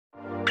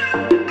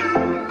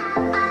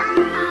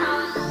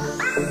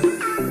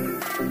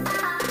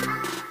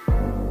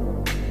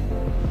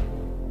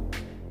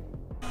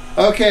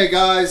Okay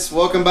guys,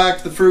 welcome back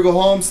to the Frugal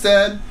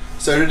Homestead.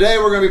 So today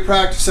we're going to be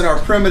practicing our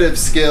primitive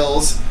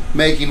skills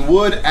making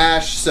wood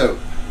ash soap.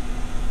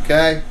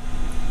 Okay?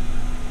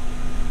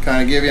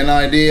 Kind of give you an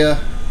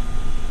idea.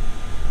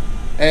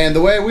 And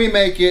the way we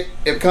make it,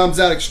 it comes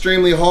out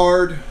extremely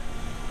hard,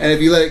 and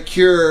if you let it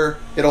cure,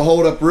 it'll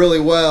hold up really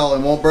well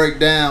and won't break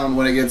down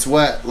when it gets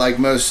wet like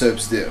most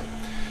soaps do.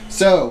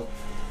 So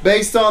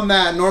based on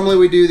that, normally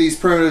we do these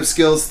primitive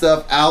skills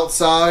stuff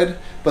outside,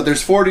 but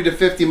there's 40 to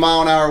 50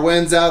 mile an hour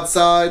winds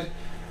outside,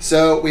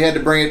 so we had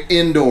to bring it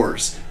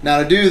indoors. Now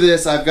to do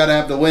this, I've got to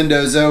have the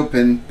windows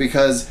open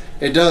because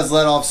it does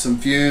let off some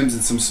fumes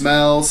and some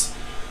smells.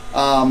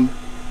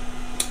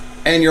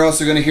 And you're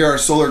also going to hear our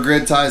solar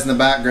grid ties in the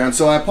background.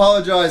 So I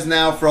apologize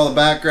now for all the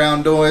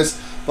background noise,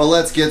 but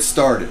let's get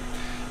started.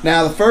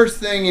 Now the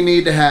first thing you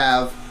need to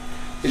have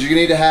is you're going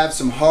to need to have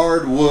some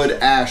hardwood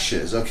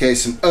ashes. Okay,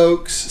 some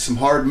oaks, some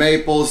hard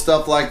maples,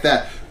 stuff like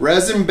that.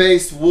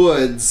 Resin-based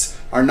woods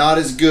are not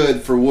as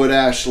good for wood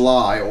ash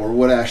lye or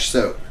wood ash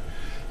soap.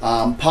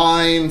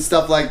 Pine,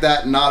 stuff like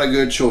that, not a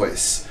good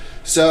choice.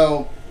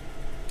 So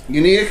you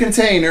need a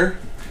container,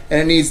 and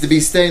it needs to be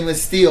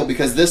stainless steel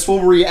because this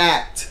will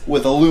react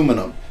with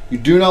aluminum. You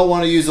do not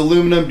want to use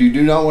aluminum. You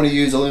do not want to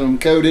use aluminum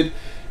coated.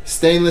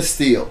 Stainless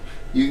steel.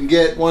 You can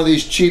get one of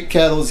these cheap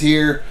kettles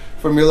here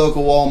from your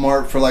local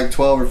Walmart for like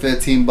 12 or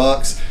 15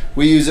 bucks.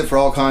 We use it for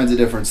all kinds of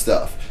different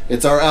stuff.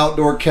 It's our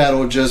outdoor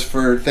kettle just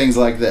for things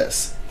like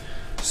this.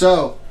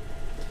 So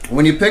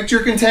when you picked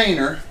your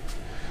container,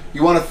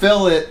 you want to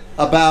fill it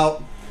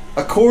about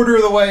a quarter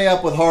of the way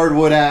up with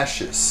hardwood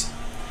ashes.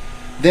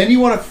 Then you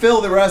want to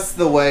fill the rest of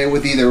the way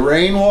with either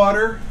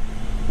rainwater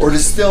or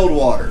distilled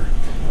water.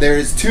 There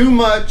is too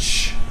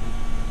much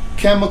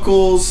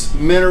chemicals,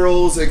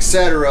 minerals,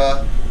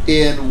 etc.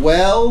 in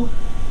well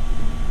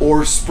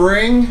or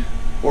spring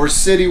or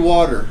city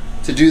water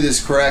to do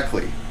this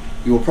correctly.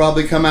 You will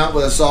probably come out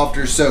with a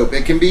softer soap.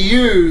 It can be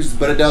used,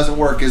 but it doesn't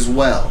work as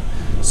well.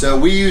 So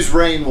we use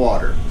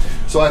rainwater.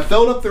 So I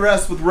filled up the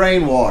rest with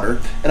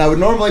rainwater, and I would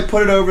normally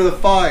put it over the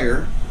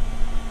fire,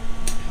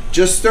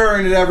 just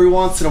stirring it every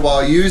once in a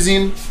while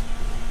using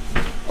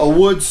a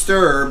wood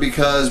stirrer,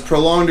 because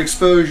prolonged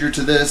exposure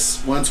to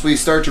this, once we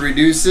start to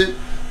reduce it,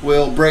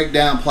 will break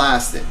down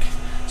plastic.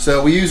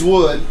 So we use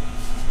wood.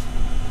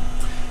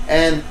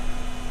 And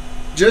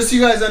just so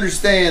you guys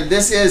understand,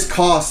 this is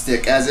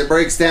caustic. As it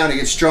breaks down, it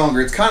gets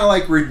stronger. It's kind of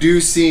like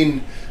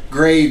reducing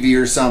gravy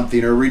or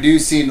something, or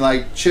reducing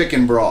like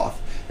chicken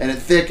broth, and it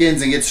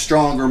thickens and gets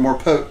stronger, more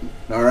potent.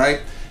 All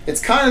right,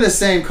 it's kind of the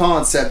same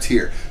concept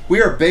here.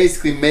 We are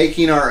basically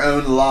making our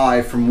own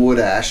lye from wood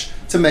ash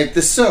to make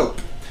the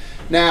soap.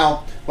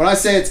 Now when I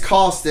say it's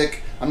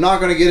caustic, I'm not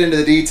going to get into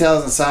the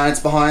details and science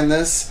behind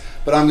this,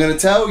 but I'm going to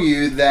tell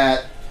you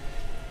that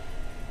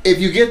if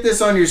you get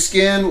this on your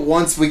skin,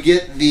 once we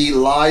get the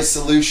lye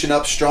solution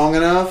up strong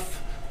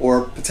enough,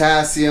 or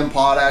potassium,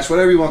 potash,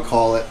 whatever you want to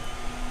call it,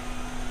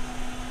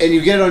 and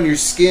you get it on your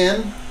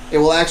skin, it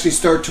will actually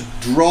start to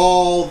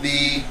draw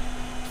the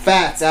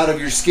fats out of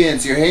your skin,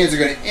 so your hands are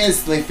going to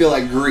instantly feel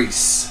like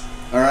grease.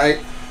 Alright,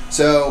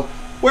 so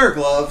wear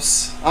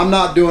gloves. I'm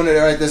not doing it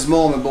right this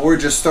moment, but we're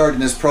just starting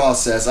this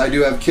process. I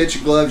do have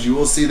kitchen gloves. You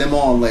will see them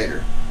on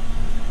later.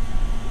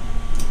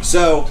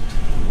 So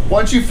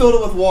once you filled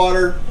it with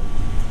water,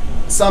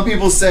 some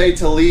people say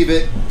to leave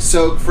it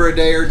soak for a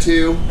day or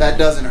two. That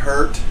doesn't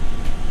hurt.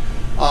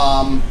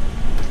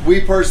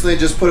 We personally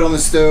just put it on the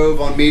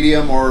stove on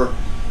medium, or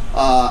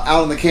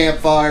out on the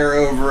campfire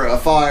over a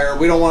fire.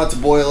 We don't want it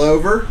to boil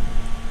over,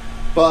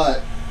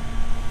 but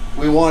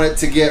we want it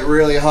to get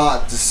really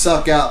hot to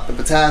suck out the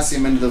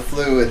potassium into the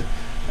fluid,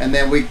 and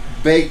then we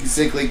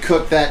basically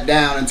cook that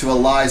down into a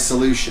lye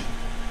solution.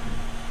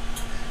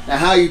 Now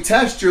how you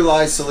test your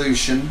lye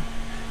solution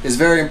is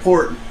very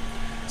important.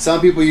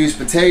 Some people use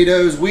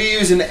potatoes. We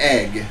use an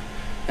egg,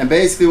 and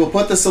basically we'll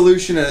put the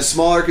solution in a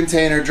smaller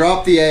container,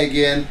 drop the egg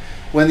in.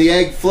 When the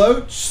egg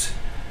floats,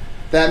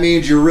 that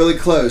means you're really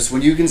close.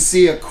 When you can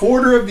see a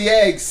quarter of the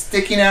egg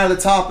sticking out of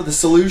the top of the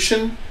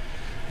solution,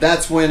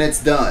 that's when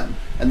it's done.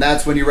 And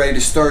that's when you're ready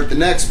to start the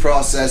next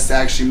process to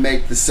actually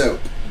make the soap.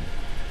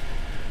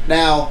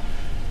 Now,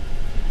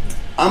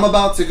 I'm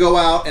about to go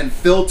out and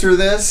filter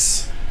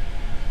this.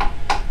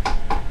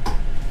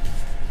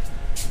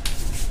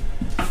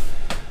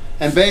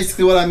 And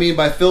basically what I mean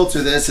by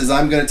filter this is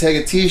I'm going to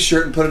take a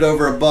t-shirt and put it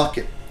over a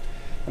bucket.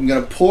 I'm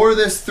going to pour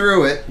this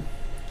through it,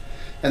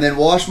 and then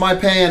wash my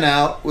pan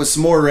out with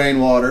some more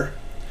rainwater,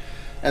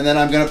 and then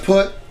I'm going to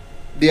put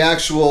the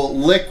actual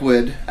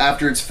liquid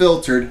after it's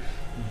filtered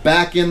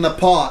back in the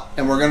pot,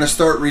 and we're going to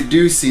start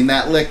reducing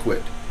that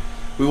liquid.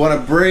 We want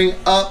to bring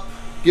up,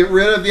 get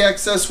rid of the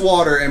excess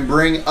water and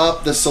bring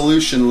up the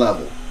solution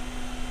level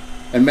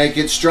and make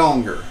it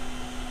stronger.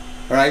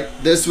 Alright,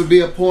 this would be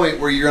a point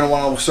where you're going to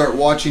want to start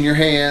watching your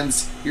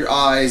hands, your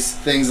eyes,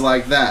 things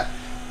like that.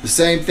 the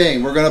same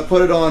thing. We're gonna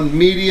put it on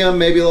medium,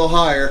 maybe a little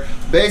higher.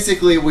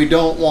 Basically, we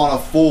don't want a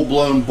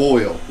full-blown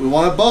boil. We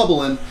want it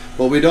bubbling,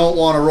 but we don't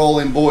want a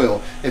rolling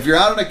boil. If you're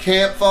out on a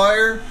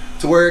campfire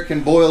to where it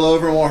can boil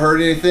over and won't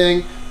hurt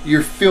anything,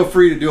 you feel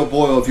free to do a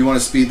boil if you want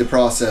to speed the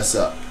process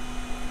up.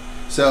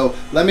 So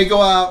let me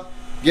go out,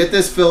 get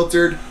this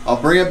filtered,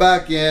 I'll bring it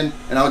back in,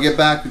 and I'll get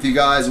back with you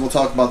guys and we'll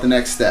talk about the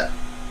next step.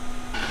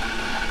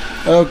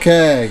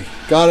 Okay,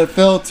 got it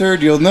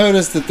filtered. You'll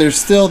notice that there's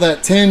still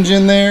that tinge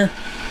in there.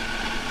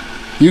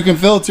 You can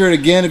filter it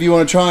again if you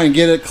want to try and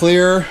get it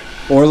clearer,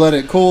 or let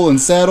it cool and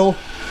settle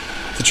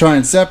to try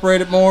and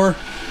separate it more.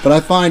 But I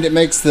find it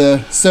makes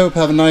the soap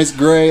have a nice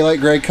gray, light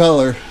gray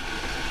color.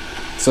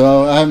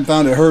 So I haven't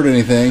found it hurt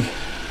anything.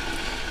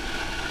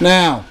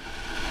 Now,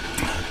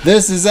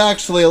 this is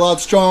actually a lot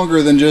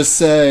stronger than just,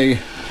 say,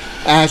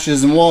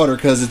 ashes and water,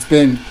 because it's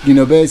been,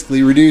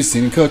 basically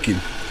reducing and cooking.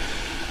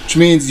 Which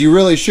means you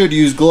really should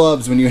use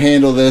gloves when you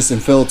handle this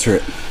and filter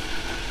it.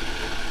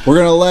 We're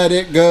gonna let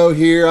it go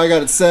here. I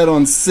got it set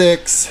on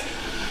 6,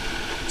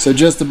 so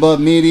just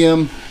above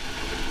medium.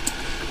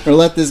 I'm gonna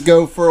let this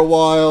go for a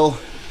while,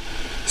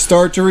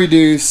 start to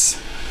reduce,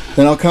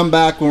 then I'll come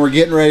back when we're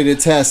getting ready to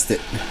test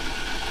it.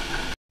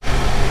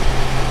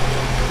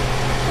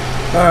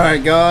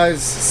 Alright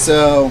guys,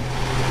 so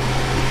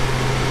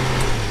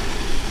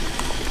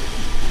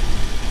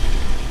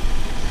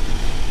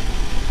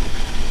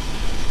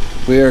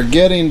we are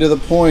getting to the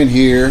point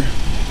here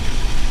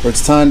where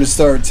it's time to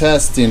start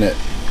testing it.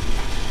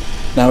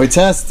 Now we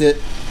test it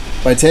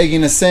by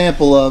taking a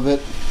sample of it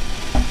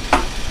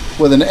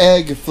with an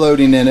egg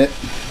floating in it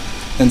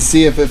and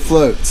see if it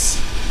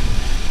floats.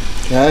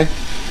 Okay?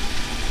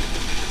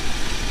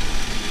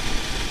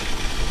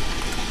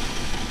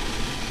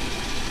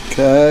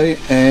 Okay,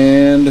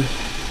 and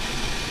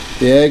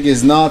the egg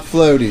is not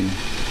floating.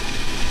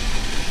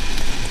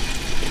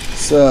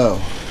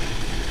 So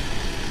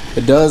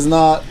it does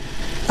not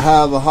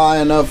have a high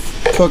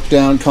enough cook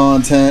down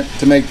content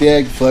to make the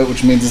egg float,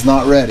 which means it's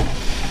not ready.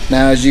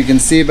 Now as you can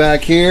see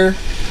back here,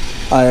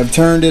 I have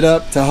turned it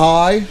up to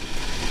high.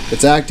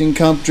 It's acting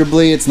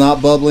comfortably, it's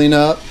not bubbling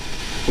up.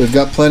 We've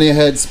got plenty of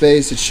head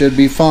space, it should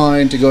be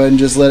fine to go ahead and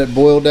just let it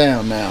boil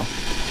down now.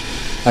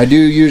 I do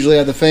usually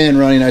have the fan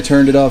running, I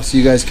turned it off so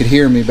you guys could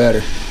hear me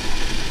better.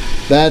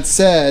 That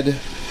said,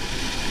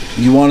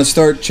 you want to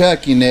start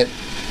checking it,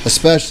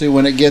 especially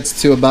when it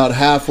gets to about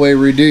halfway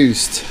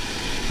reduced.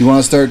 You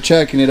want to start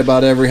checking it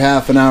about every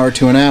half an hour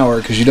to an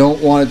hour, because you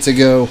don't want it to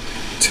go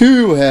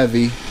too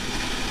heavy,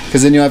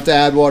 because then you have to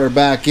add water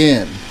back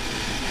in.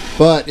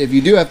 But if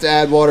you do have to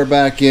add water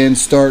back in,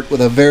 start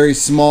with a very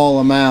small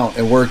amount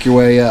and work your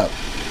way up.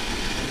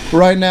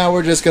 Right now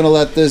we're just going to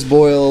let this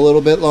boil a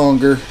little bit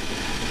longer.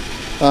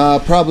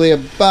 Probably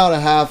about a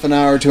half an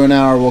hour to an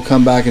hour. We'll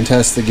come back and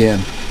test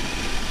again.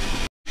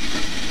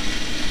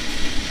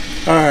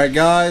 Alright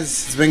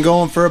guys, it's been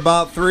going for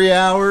about 3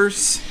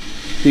 hours.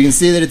 You can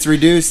see that it's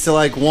reduced to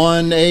like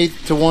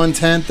 1/8 to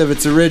 1/10 of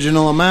its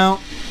original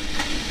amount.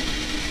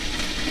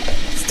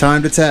 It's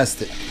time to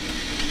test it.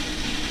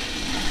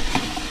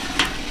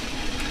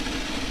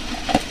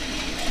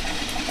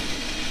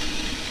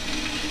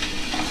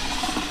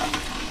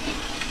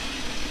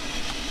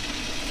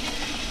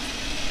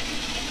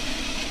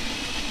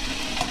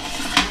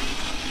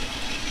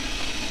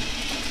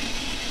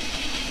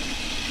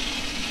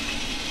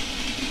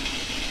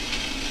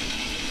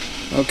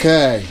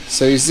 Okay,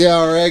 so you see how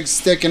our egg's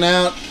sticking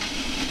out?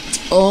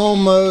 It's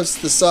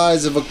almost the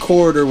size of a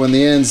quarter when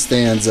the end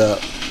stands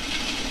up.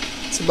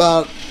 It's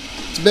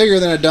bigger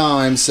than a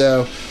dime,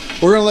 so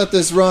we're gonna let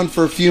this run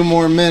for a few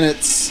more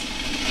minutes,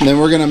 and then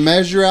we're gonna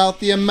measure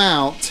out the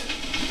amount,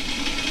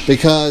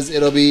 because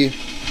it'll be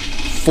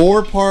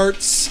 4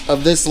 parts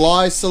of this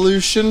lye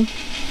solution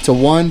to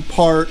 1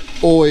 part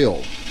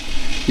oil.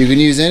 You can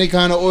use any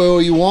kind of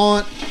oil you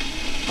want.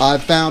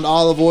 I've found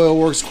olive oil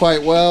works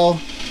quite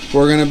well.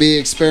 We're going to be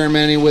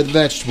experimenting with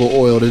vegetable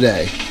oil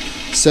today.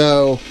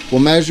 So we'll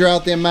measure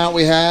out the amount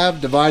we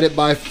have, divide it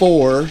by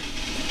 4,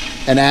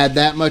 and add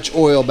that much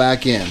oil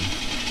back in.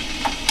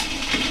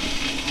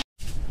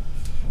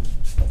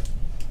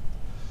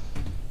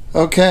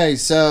 Okay,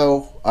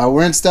 so I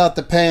rinsed out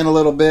the pan a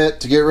little bit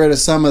to get rid of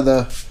some of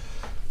the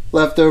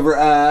leftover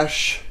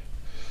ash.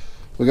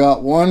 We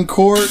got 1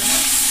 quart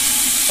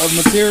of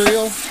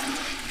material.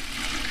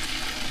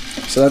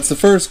 So that's the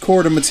first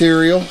quart of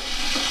material.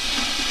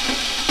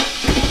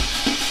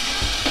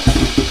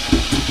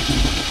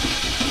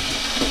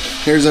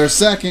 Here's our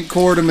second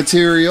quart of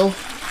material.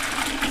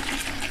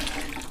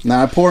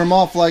 Now I pour them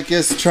off like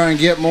this to try and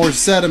get more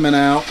sediment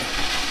out.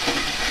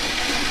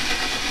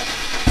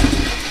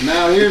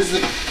 Now here's the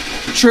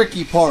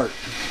tricky part.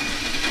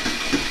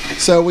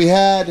 So we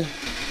had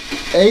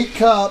 8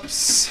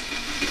 cups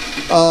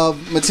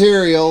of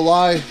material,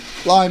 lye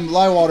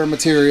water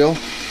material.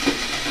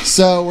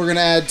 So we're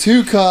gonna add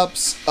 2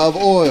 cups of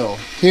oil.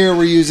 Here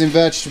we're using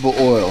vegetable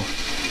oil.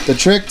 The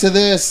trick to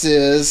this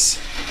is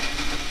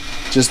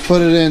just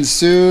put it in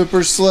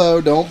super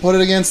slow. Don't put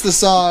it against the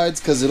sides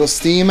because it'll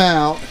steam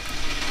out.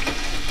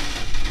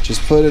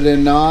 Just put it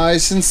in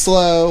nice and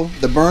slow.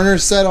 The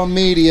burner's set on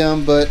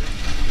medium, but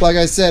like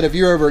I said, if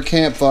you're over a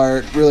campfire,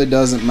 it really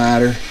doesn't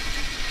matter.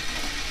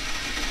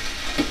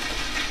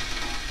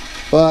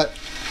 But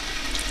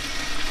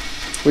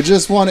we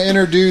just want to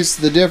introduce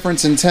the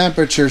difference in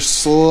temperature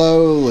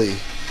slowly.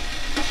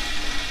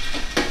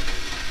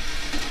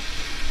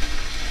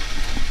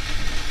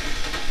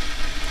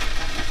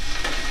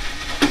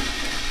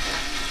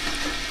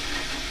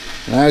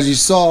 And as you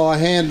saw, I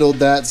handled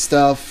that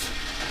stuff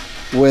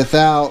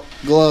without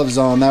gloves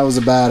on. That was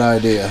a bad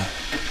idea.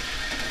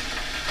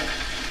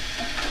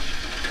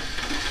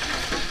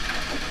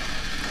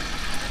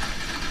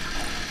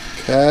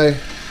 Okay.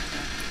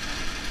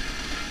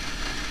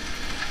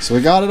 So we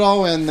got it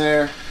all in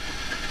there.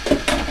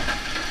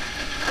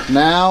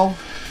 Now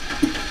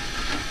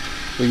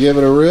we give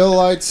it a real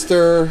light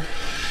stir.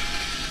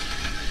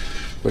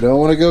 We don't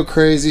want to go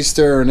crazy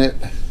stirring it.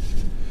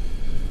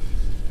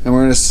 And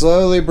we're going to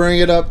slowly bring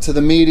it up to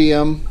the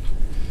medium,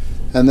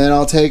 and then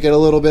I'll take it a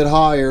little bit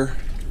higher.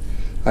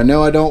 I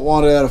know I don't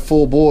want it at a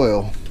full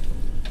boil,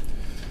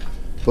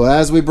 but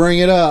as we bring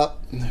it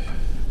up,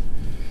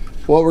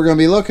 what we're going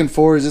to be looking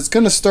for is it's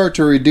going to start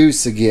to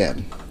reduce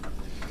again.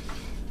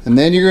 And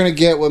then you're going to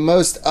get what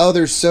most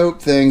other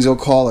soap things will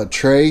call a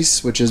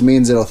trace, which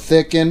means it'll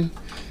thicken,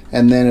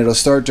 and then it'll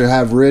start to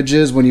have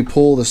ridges when you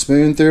pull the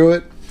spoon through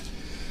it.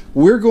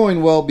 We're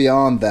going well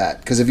beyond that,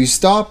 because if you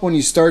stop when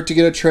you start to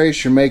get a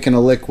trace, you're making a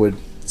liquid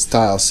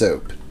style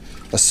soap,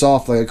 a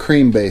soft, like a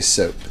cream based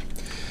soap.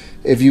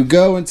 If you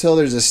go until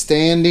there's a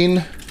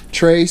standing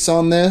trace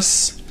on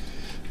this,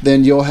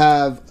 then you'll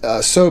have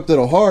a soap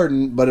that'll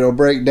harden, but it'll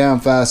break down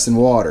fast in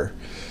water.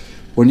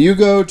 When you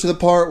go to the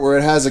part where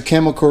it has a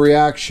chemical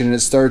reaction and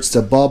it starts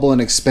to bubble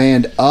and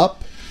expand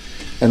up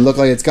and look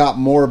like it's got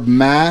more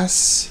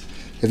mass,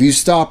 if you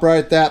stop right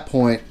at that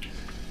point,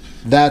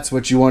 that's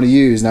what you want to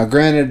use. Now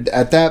granted,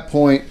 at that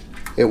point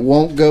it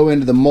won't go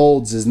into the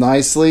molds as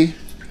nicely,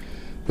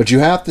 but you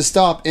have to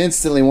stop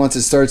instantly once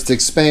it starts to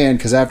expand,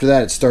 because after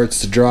that it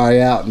starts to dry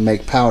out and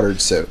make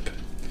powdered soap.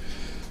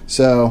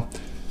 So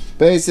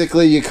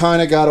basically you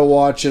kind of got to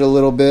watch it a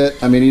little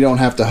bit. I mean, you don't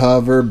have to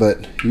hover,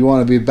 but you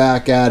want to be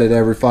back at it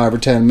every 5 or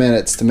 10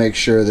 minutes to make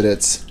sure that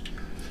it's,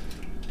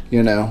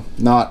 you know,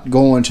 not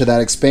going to that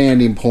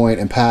expanding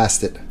point and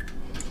past it.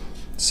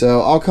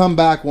 So I'll come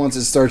back once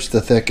it starts to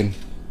thicken.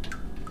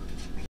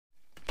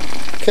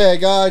 Okay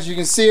guys, you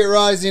can see it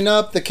rising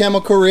up, the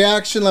chemical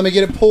reaction. Let me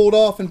get it pulled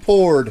off and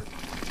poured.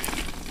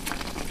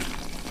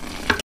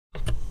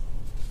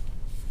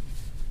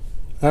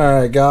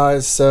 Alright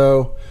guys,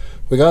 so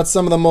we got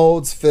some of the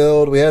molds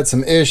filled. We had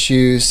some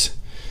issues.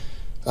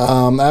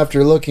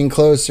 After looking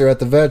closer at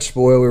the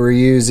vegetable oil we were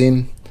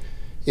using,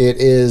 it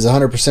is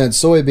 100%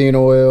 soybean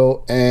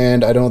oil,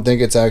 and I don't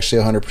think it's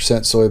actually 100%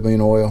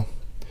 soybean oil.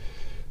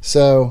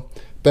 So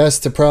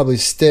best to probably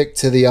stick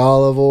to the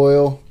olive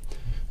oil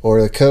or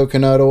the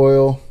coconut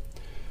oil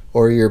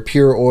or your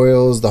pure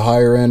oils, the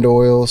higher end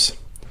oils.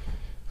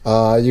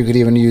 You could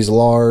even use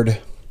lard,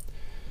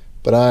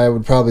 but I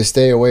would probably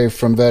stay away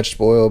from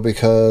vegetable oil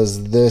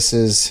because this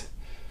is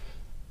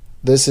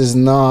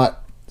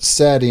not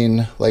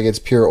setting like it's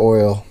pure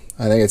oil.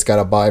 I think it's got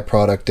a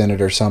byproduct in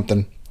it or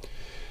something.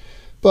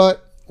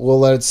 But we'll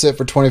let it sit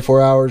for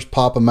 24 hours,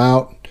 pop them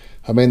out.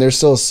 I mean, they're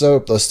still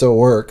soap, they'll still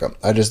work.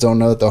 I just don't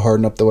know that they'll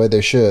harden up the way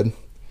they should.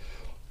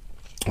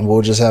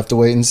 We'll just have to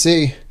wait and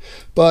see.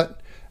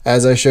 But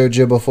as I showed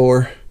you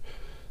before,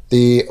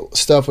 the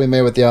stuff we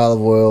made with the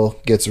olive oil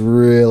gets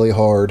really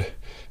hard.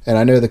 And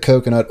I know the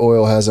coconut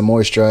oil has a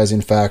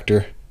moisturizing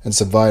factor and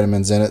some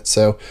vitamins in it.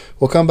 So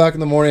we'll come back in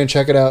the morning and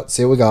check it out,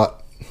 see what we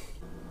got.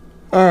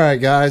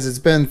 Alright guys, it's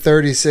been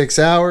 36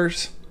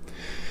 hours.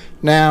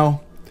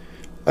 Now,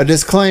 a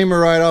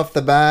disclaimer right off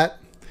the bat.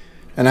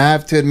 And I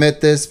have to admit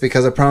this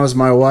because I promised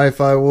my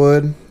wife I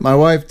would. My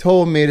wife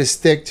told me to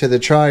stick to the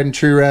tried and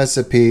true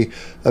recipe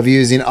of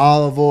using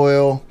olive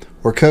oil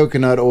or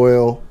coconut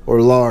oil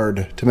or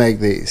lard to make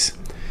these.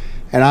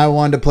 And I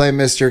wanted to play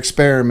Mr.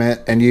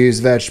 Experiment and use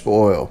vegetable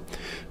oil.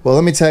 Well,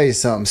 let me tell you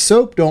something.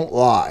 Soap don't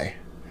lie.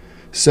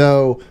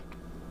 So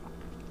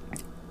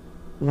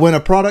when a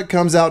product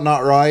comes out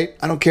not right,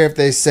 I don't care if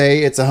they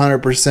say it's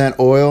 100%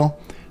 oil,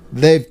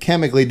 they've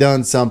chemically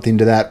done something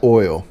to that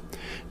oil.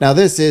 Now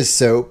this is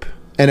soap,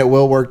 and it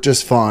will work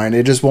just fine.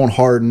 It just won't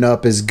harden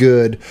up as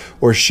good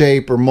or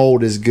shape or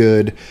mold as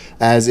good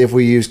as if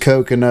we use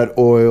coconut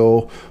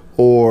oil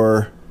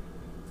or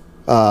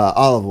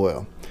olive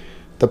oil.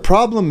 The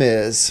problem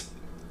is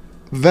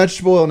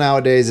vegetable oil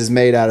nowadays is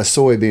made out of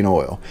soybean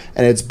oil,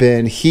 and it's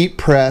been heat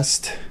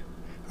pressed,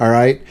 all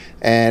right,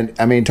 and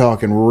I mean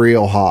talking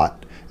real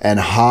hot and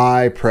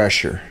high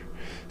pressure.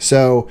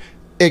 So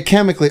it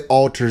chemically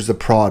alters the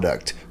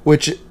product,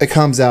 which it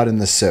comes out in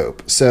the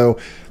soap. So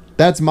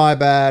that's my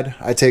bad.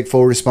 I take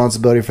full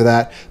responsibility for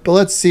that. But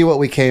let's see what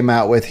we came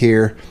out with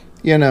here.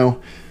 You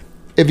know,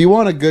 if you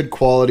want a good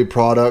quality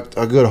product,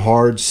 a good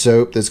hard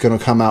soap that's going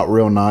to come out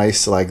real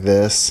nice like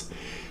this,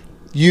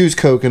 use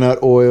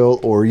coconut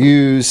oil or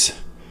use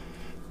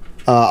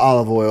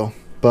olive oil.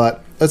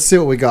 But let's see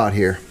what we got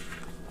here.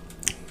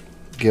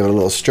 Give it a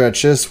little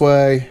stretch this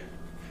way.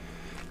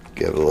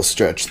 Give it a little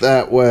stretch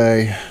that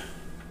way.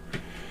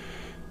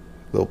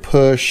 Little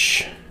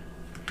push.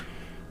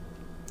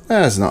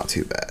 That's not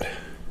too bad.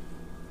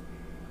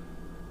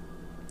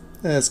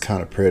 That's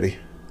kind of pretty.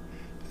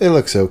 It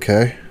looks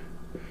okay.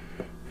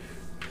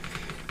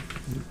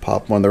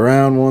 Pop one of the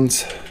round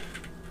ones.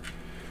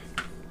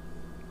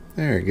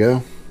 There you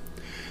go.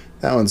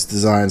 That one's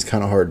design's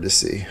kind of hard to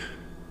see.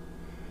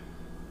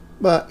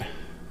 But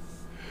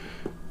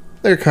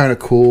they're kind of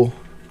cool.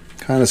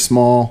 Kind of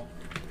small.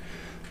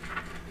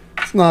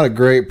 It's not a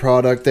great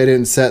product. They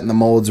didn't set in the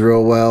molds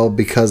real well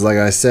because, like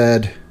I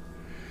said,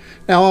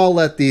 now I'll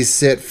let these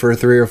sit for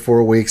 3 or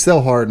 4 weeks.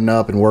 They'll harden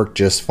up and work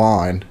just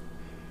fine.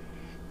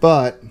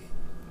 But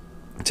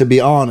to be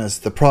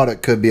honest, the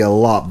product could be a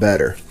lot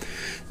better.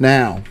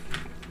 Now,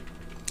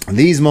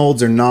 these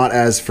molds are not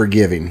as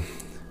forgiving.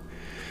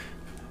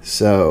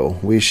 So,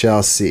 we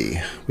shall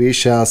see. We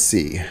shall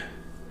see.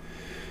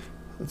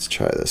 Let's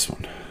try this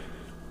one.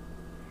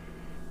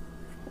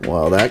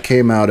 Well, that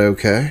came out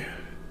okay.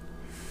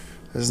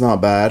 It's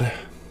not bad.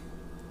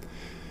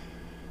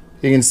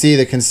 You can see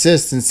the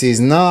consistency is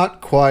not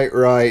quite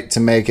right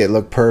to make it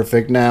look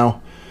perfect.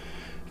 Now,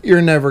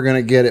 you're never going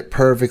to get it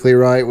perfectly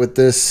right with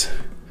this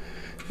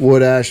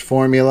wood ash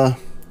formula,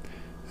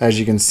 as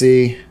you can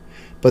see.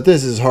 But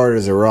this is hard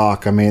as a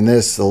rock. I mean,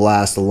 this will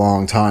last a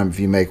long time if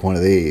you make one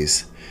of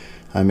these.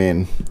 I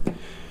mean,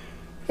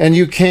 and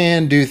you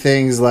can do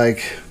things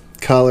like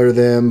color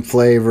them,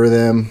 flavor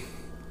them,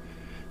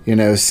 you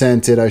know,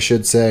 scented, I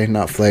should say,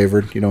 not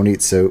flavored. You don't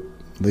eat soap.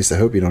 At least I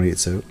hope you don't eat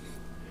soap.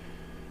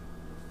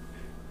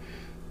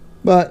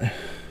 But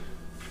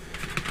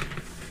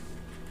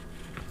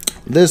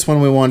this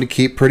one we wanted to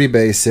keep pretty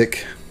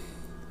basic.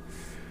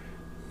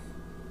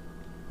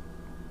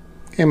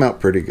 Came out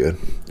pretty good.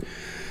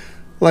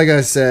 Like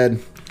I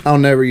said, I'll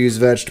never use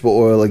vegetable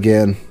oil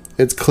again.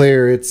 It's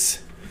clear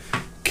it's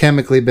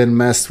chemically been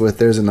messed with.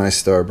 There's a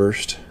nice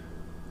starburst.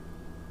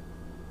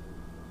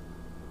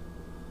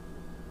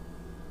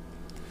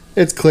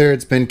 It's clear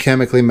it's been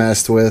chemically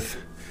messed with.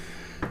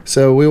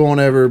 So we won't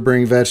ever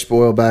bring vegetable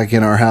oil back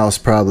in our house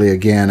probably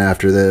again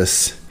after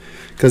this.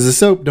 Because the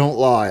soap don't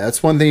lie.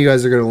 That's one thing you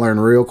guys are going to learn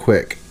real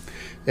quick.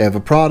 If a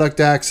product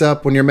acts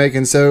up when you're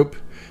making soap,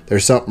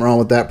 there's something wrong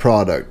with that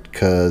product.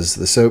 Because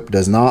the soap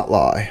does not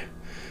lie.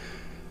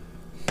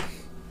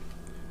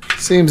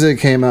 Seems it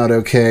came out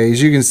okay.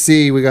 As you can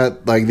see, we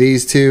got like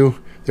these two.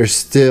 They're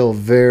still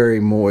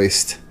very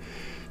moist.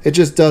 It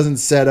just doesn't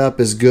set up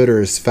as good or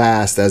as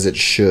fast as it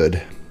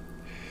should.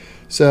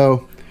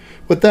 So,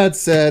 with that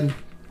said,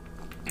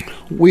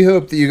 we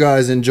hope that you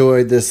guys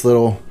enjoyed this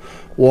little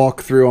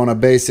walkthrough on a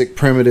basic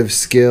primitive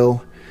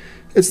skill.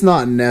 It's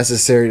not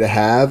necessary to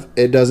have.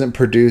 It doesn't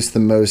produce the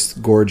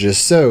most gorgeous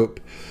soap.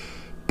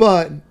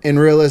 But in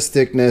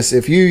realisticness,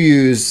 if you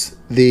use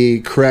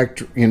the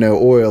correct,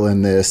 oil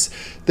in this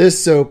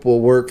soap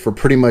will work for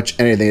pretty much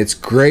anything. It's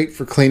great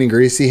for cleaning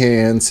greasy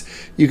hands.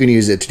 You can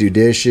use it to do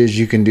dishes.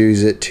 You can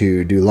use it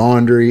to do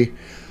laundry.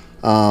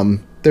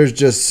 There's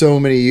just so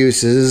many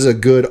uses. This is a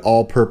good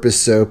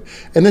all-purpose soap.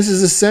 And this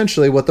is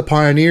essentially what the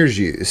pioneers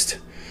used.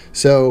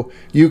 So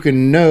you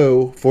can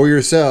know for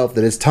yourself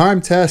that it's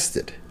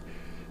time-tested.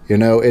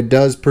 It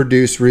does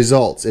produce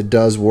results. It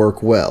does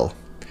work well.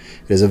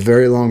 It is a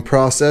very long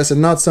process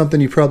and not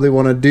something you probably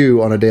want to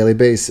do on a daily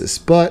basis.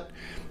 But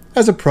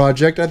as a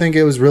project, I think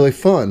it was really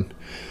fun.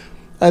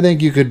 I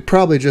think you could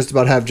probably just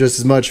about have just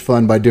as much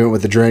fun by doing it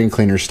with the drain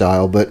cleaner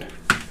style. But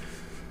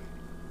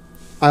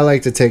I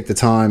like to take the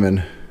time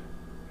and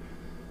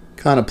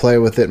kind of play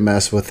with it,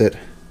 mess with it.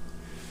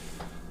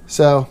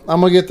 So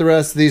I'm going to get the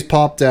rest of these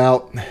popped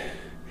out.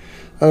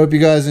 I hope you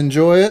guys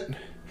enjoy it.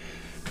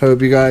 I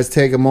hope you guys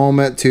take a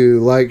moment to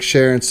like,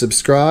 share, and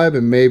subscribe,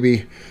 and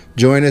maybe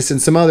join us in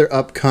some other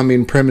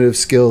upcoming primitive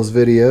skills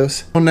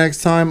videos. Until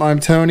next time, I'm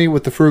Tony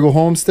with the Frugal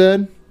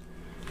Homestead,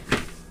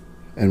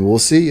 and we'll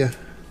see ya.